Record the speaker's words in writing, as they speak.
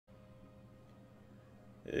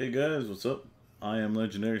Hey guys, what's up? I am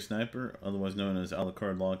Legendary Sniper, otherwise known as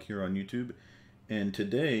Alucard Lock here on YouTube. And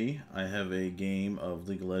today I have a game of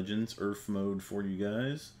League of Legends URF mode for you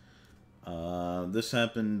guys. This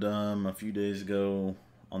happened a few days ago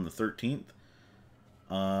on the 13th.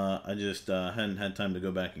 I just hadn't had time to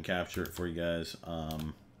go back and capture it for you guys.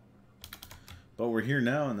 But we're here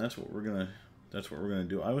now, and that's what we're gonna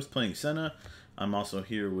do. I was playing Senna. I'm also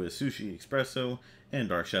here with Sushi Espresso and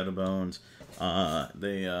Dark Shadowbones. Dark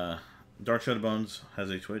Shadowbones has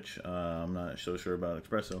a Twitch. I'm not so sure about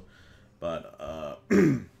Espresso, but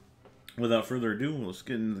without further ado, let's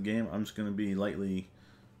get into the game. I'm just gonna be lightly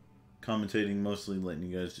commentating, mostly letting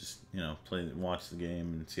you guys just watch the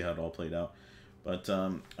game and see how it all played out. But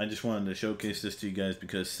I just wanted to showcase this to you guys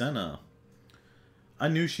because Senna, I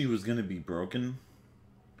knew she was gonna be broken.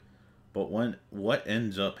 But what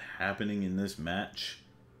ends up happening in this match,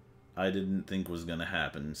 I didn't think was going to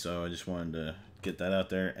happen. So I just wanted to get that out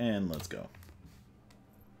there, and let's go.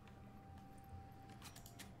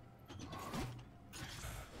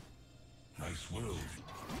 Nice world.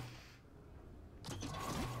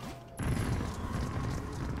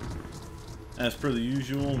 As per the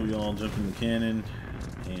usual, we all jump in the cannon,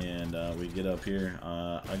 and we get up here.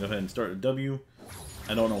 I go ahead and start a W.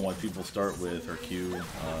 I don't know why people start with her Q,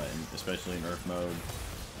 especially in URF mode.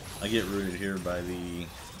 I get rooted here by the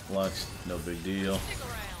Lux, no big deal.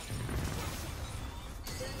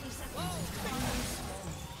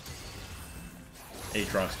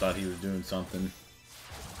 Aatrox thought he was doing something.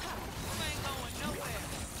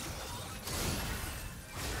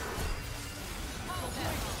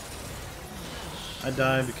 I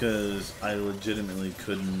died because I legitimately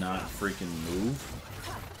could not freaking move.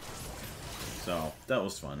 So, that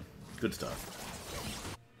was fun. Good stuff.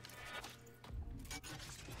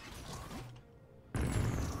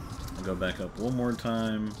 I'll go back up one more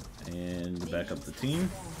time and back up the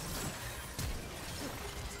team.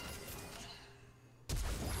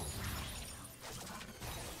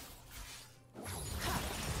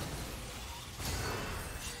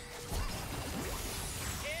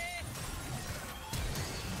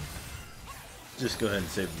 Just go ahead and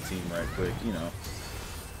save the team right quick, you know.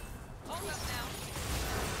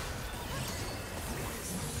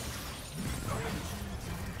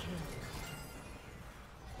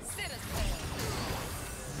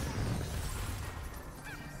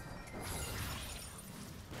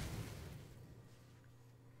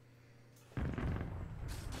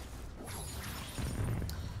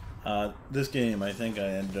 This game, I think I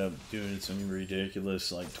ended up doing some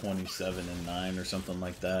ridiculous, like 27-9 or something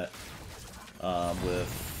like that, with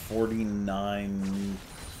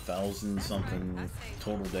 49,000 something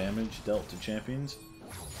total damage dealt to champions.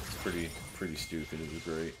 It's pretty stupid. It was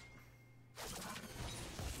great.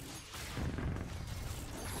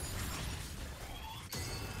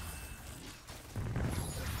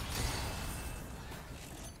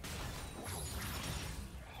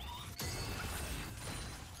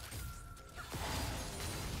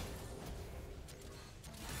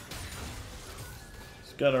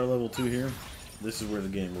 Got our level 2 here. This is where the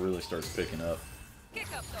game really starts picking up.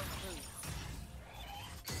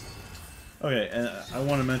 Okay, and I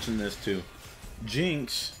want to mention this too.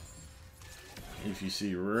 Jinx, if you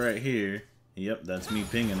see right here, yep, that's me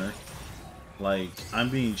pinging her. Like, I'm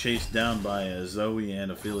being chased down by a Zoe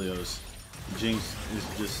and a Philios. Jinx is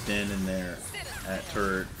just standing there at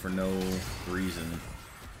turret for no reason.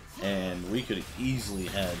 And we could have easily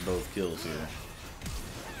had both kills here.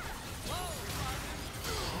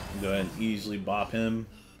 Go ahead and easily bop him.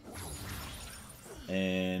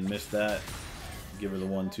 And miss that. Give her the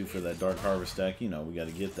 1-2 for that Dark Harvest stack. You know, we got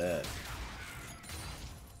to get that.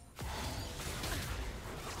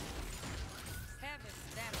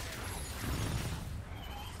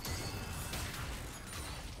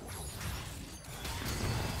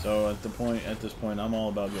 So at this point, I'm all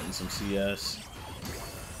about getting some CS.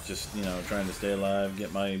 Just, trying to stay alive,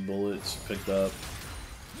 get my bullets picked up,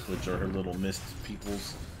 which are her little mist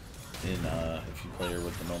peoples. If you play her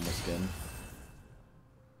with the normal skin.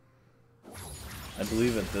 I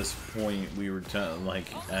believe at this point we were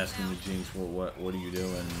asking the Jinx, well, what are you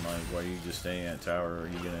doing? Like, why are you just staying at tower? Are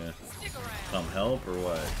you gonna come help or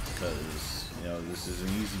what? Because this is an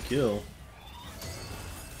easy kill.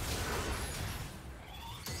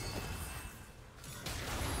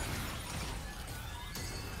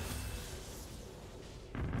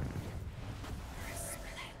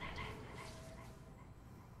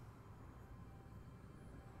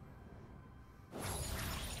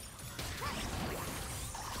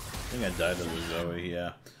 I think I died to the Zoe,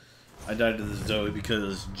 yeah. I died to the Zoe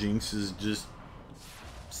because Jinx is just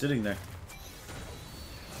sitting there.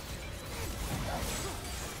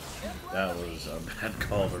 That was a bad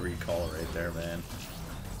call to recall right there, man.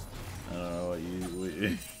 I don't know what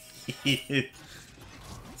you...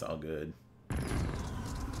 It's all good.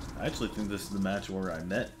 I actually think this is the match where I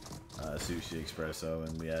met Sushi Espresso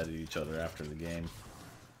and we added each other after the game.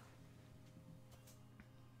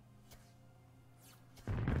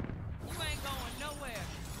 You ain't going nowhere.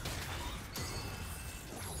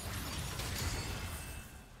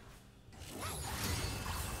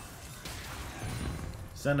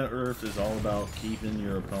 Senna URF is all about keeping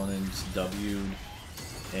your opponents W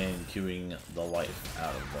and queuing the life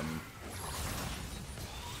out of them.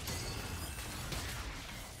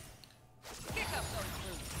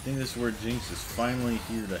 I think this is where Jinx is finally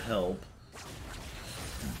here to help.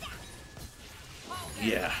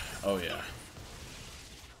 Yeah. Oh yeah.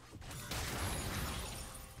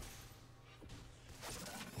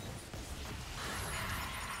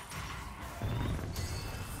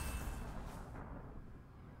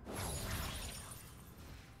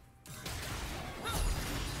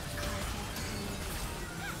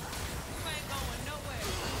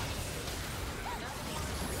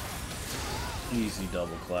 Easy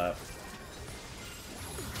double clap.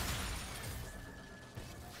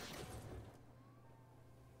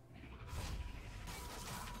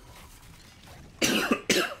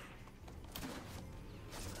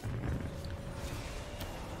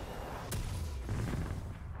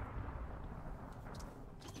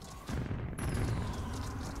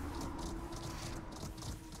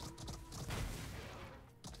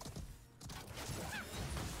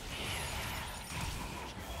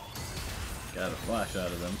 Got a flash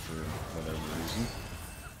out of them for whatever reason.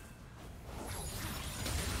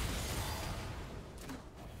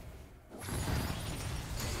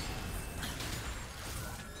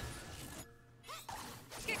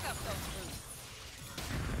 Kick up those boots.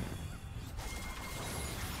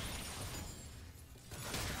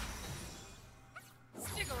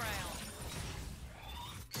 Stick around.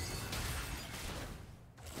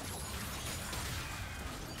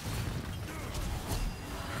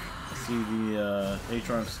 See the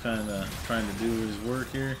Aatrox kind of trying to do his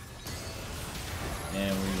work here,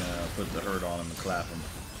 and we're gonna put the hurt on him and clap him.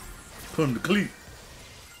 Put him to cleat.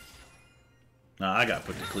 Nah, I got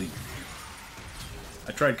put to cleat.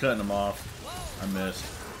 I tried cutting him off. I missed.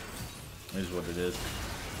 Is what it is.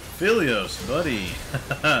 Philios, buddy.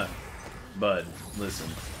 Bud, listen.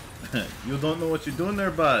 You don't know what you're doing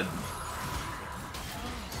there, bud.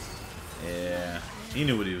 Yeah. He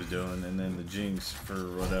knew what he was doing, and then the Jinx, for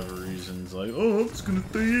whatever reason's like, oh, I'm just gonna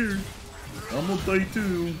stay here. I'm gonna die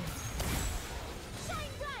too.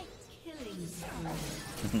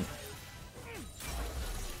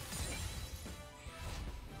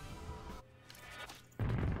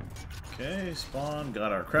 Okay, spawn,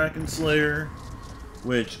 got our Kraken Slayer,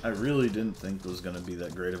 which I really didn't think was gonna be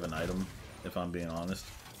that great of an item, if I'm being honest.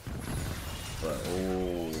 But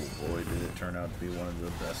oh boy, did it turn out to be one of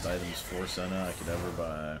the best items for Senna I could ever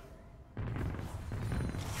buy.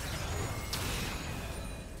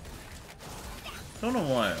 I don't know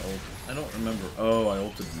why I ulted. I don't remember. Oh, I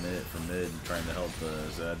ulted mid for mid, trying to help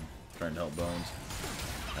Zed, trying to help Bones.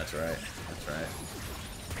 That's right. That's right.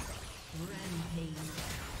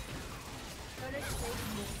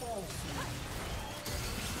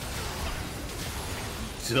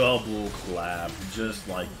 Double clap, just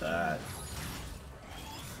like that.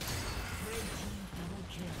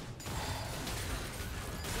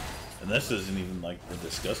 And this isn't even like the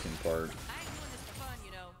disgusting part. I ain't doing this for fun,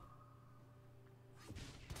 you know.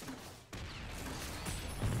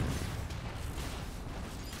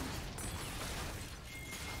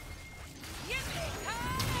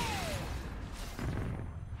 Yippee-ki-yay!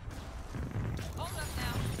 Hold up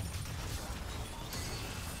now.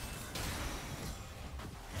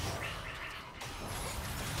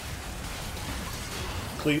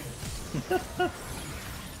 Cleat.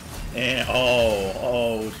 And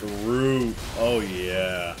oh, the root. Oh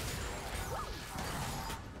yeah.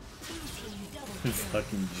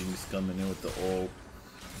 Fucking Jinx coming in with the ult.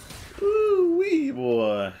 Ooh wee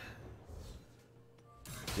boy.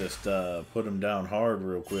 Just put him down hard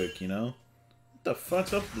real quick, you know? What the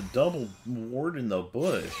fuck's up with the double ward in the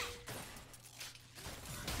bush?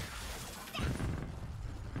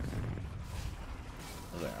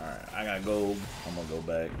 I was like, alright, I got gold. I'm gonna go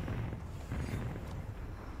back.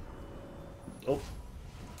 Oh,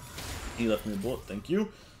 he left me a bullet. Thank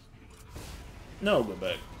you. No, go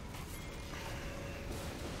back.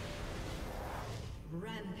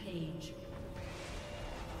 Rampage.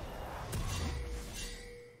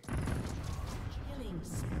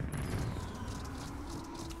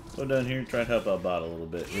 Go down here and try to help out bot a little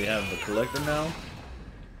bit. We have the collector now,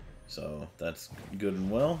 so that's good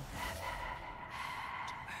and well.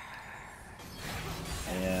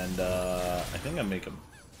 And I think I make a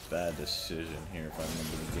bad decision here if I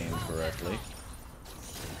remember the game correctly.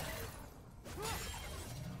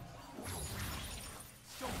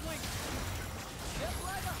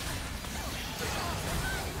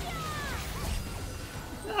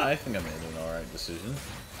 No, I think I made an alright decision.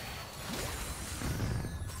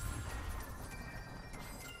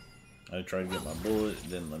 I tried to get my bullet, it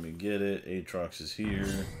didn't let me get it. Aatrox is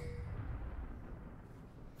here.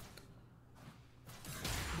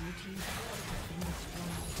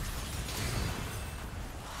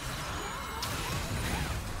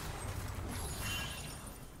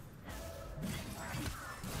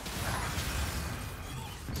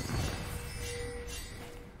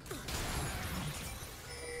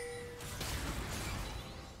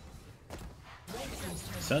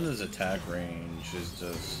 Senna's attack range is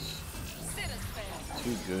just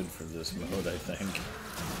too good for this mode, I think.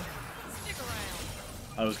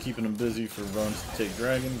 I was keeping him busy for runs to take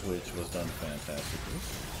dragons, which was done fantastically.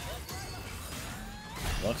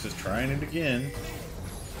 Lux is trying it again.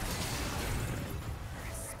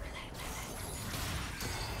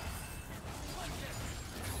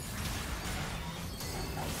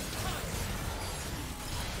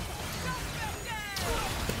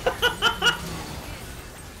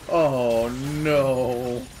 Oh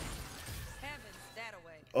no.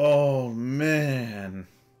 Oh man.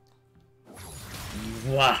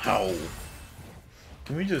 Wow.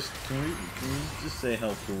 Can we just say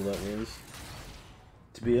how cool that was?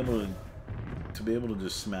 To be able to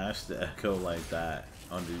just smash the Echo like that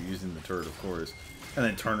under using the turret, of course, and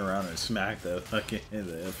then turn around and smack the fucking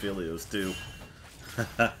the Aphelios too.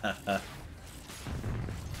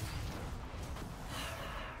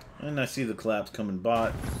 And I see the collapse coming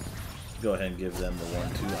bot. Go ahead and give them the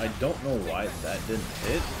 1-2. I don't know why that didn't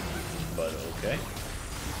hit, but okay.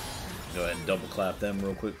 Go ahead and double clap them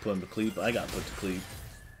real quick, put them to cleep. I got put to cleep.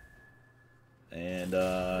 And,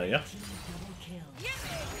 yeah.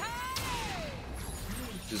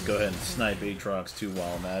 Just go ahead and snipe Aatrox too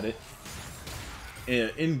while I'm at it.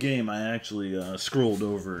 In game, I actually scrolled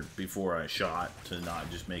over before I shot to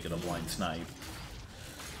not just make it a blind snipe.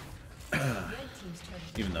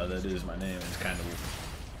 Even though that is my name, it's kind of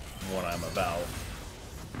what I'm about.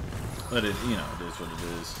 But it, you know, it is what it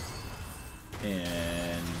is.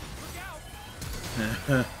 And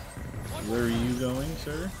where are you going,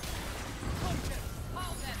 sir?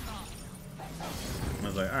 I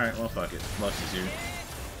was like, alright, well, fuck it. Lux is here.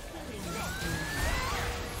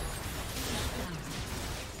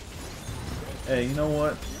 Hey, you know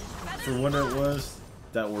what? For what it was,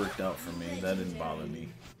 that worked out for me. That didn't bother me.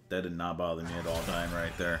 That did not bother me at all time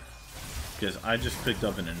right there. Because I just picked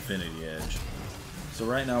up an Infinity Edge. So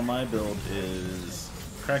right now my build is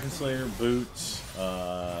Kraken Slayer, Boots,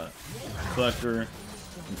 Collector,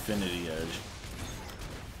 Infinity Edge.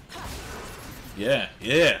 Yeah,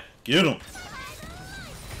 yeah, get him!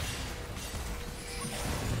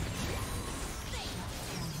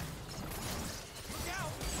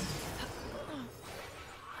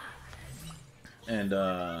 And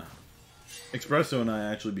Espresso and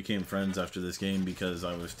I actually became friends after this game because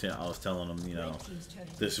I was telling him, you know,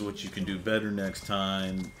 this is what you can do better next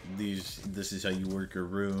time. This is how you work your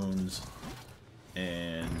runes,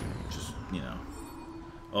 and just, you know.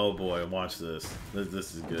 Oh boy, watch this.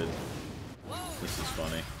 This is good. This is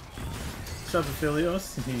funny. What's up,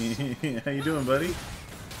 Aphelios? How you doing, buddy?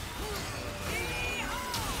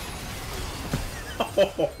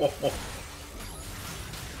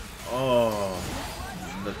 Oh,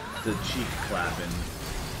 the cheek clapping.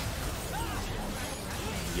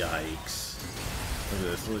 Yikes. Look at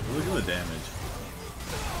this. Look at the damage.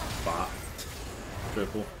 Bop.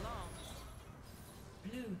 Triple.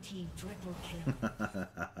 Blue team triple kill.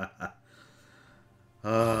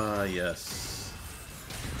 Ah, yes.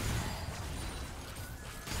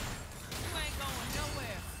 You ain't going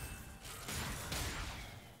nowhere.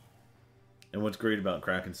 And what's great about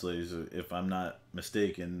Kraken Slayer is, if I'm not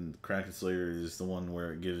mistaken, Kraken Slayer is the one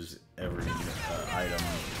where it gives every item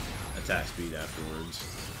attack speed afterwards.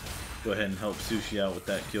 Go ahead and help Sushi out with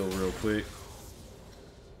that kill real quick.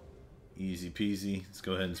 Easy peasy. Let's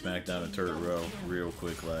go ahead and smack down a turret row real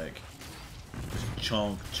quick, like. Just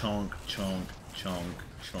chunk, chunk, chunk, chunk,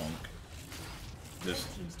 chunk. Just.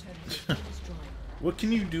 What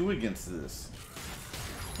can you do against this?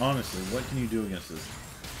 Honestly, what can you do against this?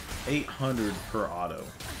 800 per auto.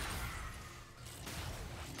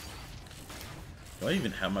 Do I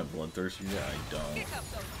even have my bloodthirster yet? I don't. Pick up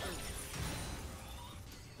those boots.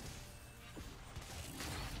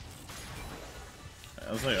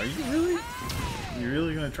 I was like, are you really? You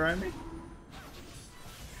really gonna try me?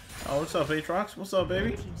 Oh, what's up, Aatrox? What's up,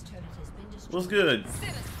 baby? Team's turret has been destroyed. What's good?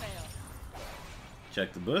 Senna's fail.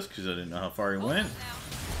 Check the bus because I didn't know how far he went.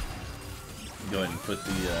 Go ahead and put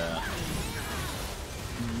the.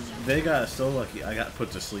 They got so lucky. I got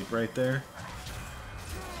put to sleep right there.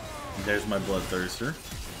 There's my bloodthirster.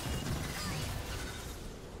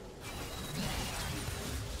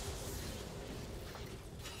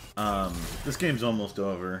 This game's almost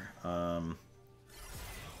over.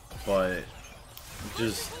 But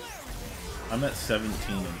just I'm at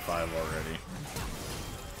 17-5 already.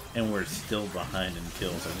 And we're still behind in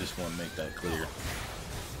kills. I just want to make that clear.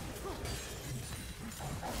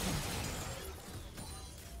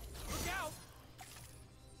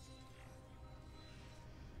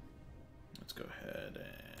 Let's go ahead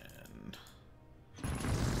and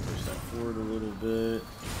push that forward a little bit.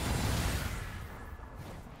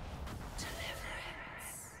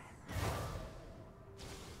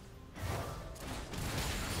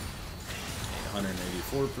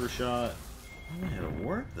 $184 per shot. I had a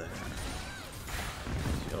word there.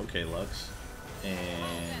 Okay, Lux.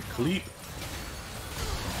 And Cleep.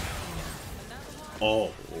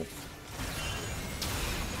 Oh.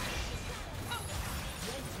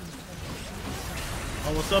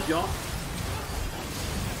 Oh, what's up, y'all?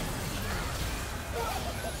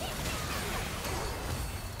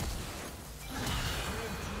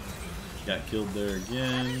 Got killed there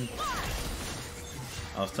again.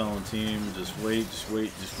 I was telling the team, just wait, just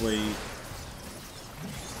wait, just wait.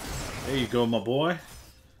 There you go, my boy.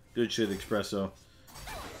 Good shit, Espresso.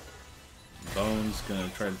 Bone's gonna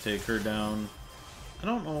try to take her down. I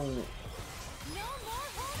don't know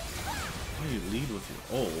how you lead with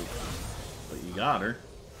your ult, but you got her.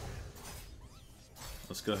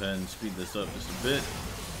 Let's go ahead and speed this up just a bit.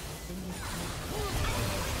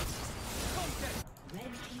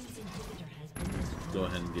 Go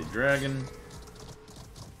ahead and get Dragon.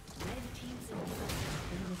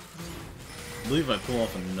 I believe I pull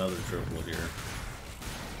off another triple here.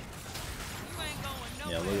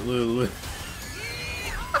 Yeah, look.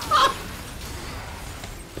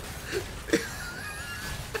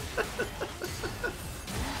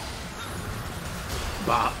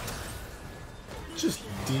 Bop. Just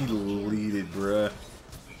deleted, bruh.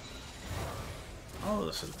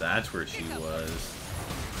 Oh, so that's where she was.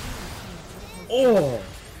 Oh! I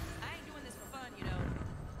ain't doing this for fun, you know.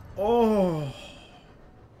 Oh!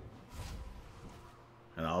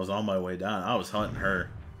 And I was on my way down. I was hunting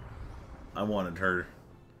her. I wanted her.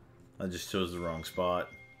 I just chose the wrong spot.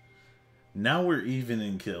 Now we're even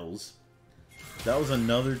in kills. That was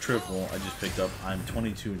another triple I just picked up. I'm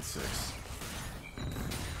 22-6.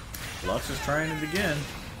 Lux is trying it again.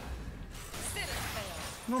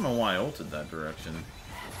 I don't know why I ulted that direction.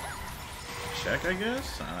 Check, I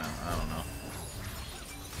guess? I don't know.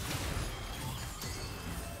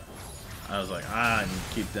 I was like, I need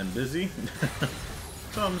to keep them busy.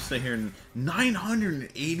 So I'm gonna stay here.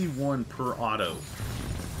 981 per auto.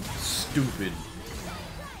 Stupid.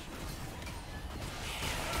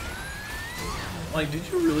 Like, did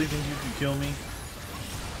you really think you could kill me?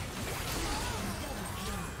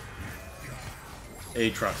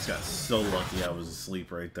 Aatrox got so lucky I was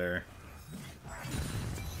asleep right there.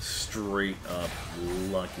 Straight up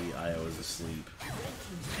lucky I was asleep.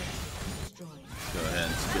 Go ahead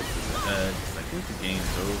and skip this ahead. I think the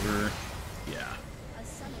game's over. Yeah.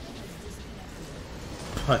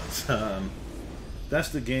 But, that's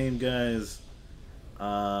the game, guys.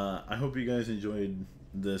 I hope you guys enjoyed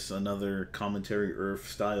this, another commentary URF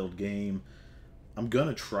styled game. I'm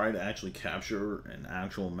gonna try to actually capture an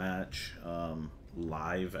actual match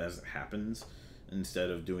live as it happens instead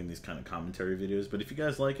of doing these kind of commentary videos. But if you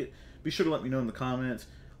guys like it, be sure to let me know in the comments.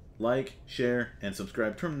 Like, share, and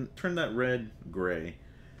subscribe. Turn that red gray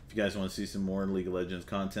if you guys want to see some more League of Legends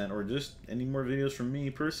content or just any more videos from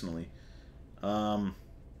me personally.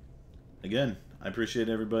 Again, I appreciate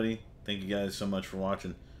everybody. Thank you guys so much for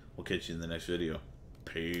watching. We'll catch you in the next video.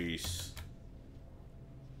 Peace.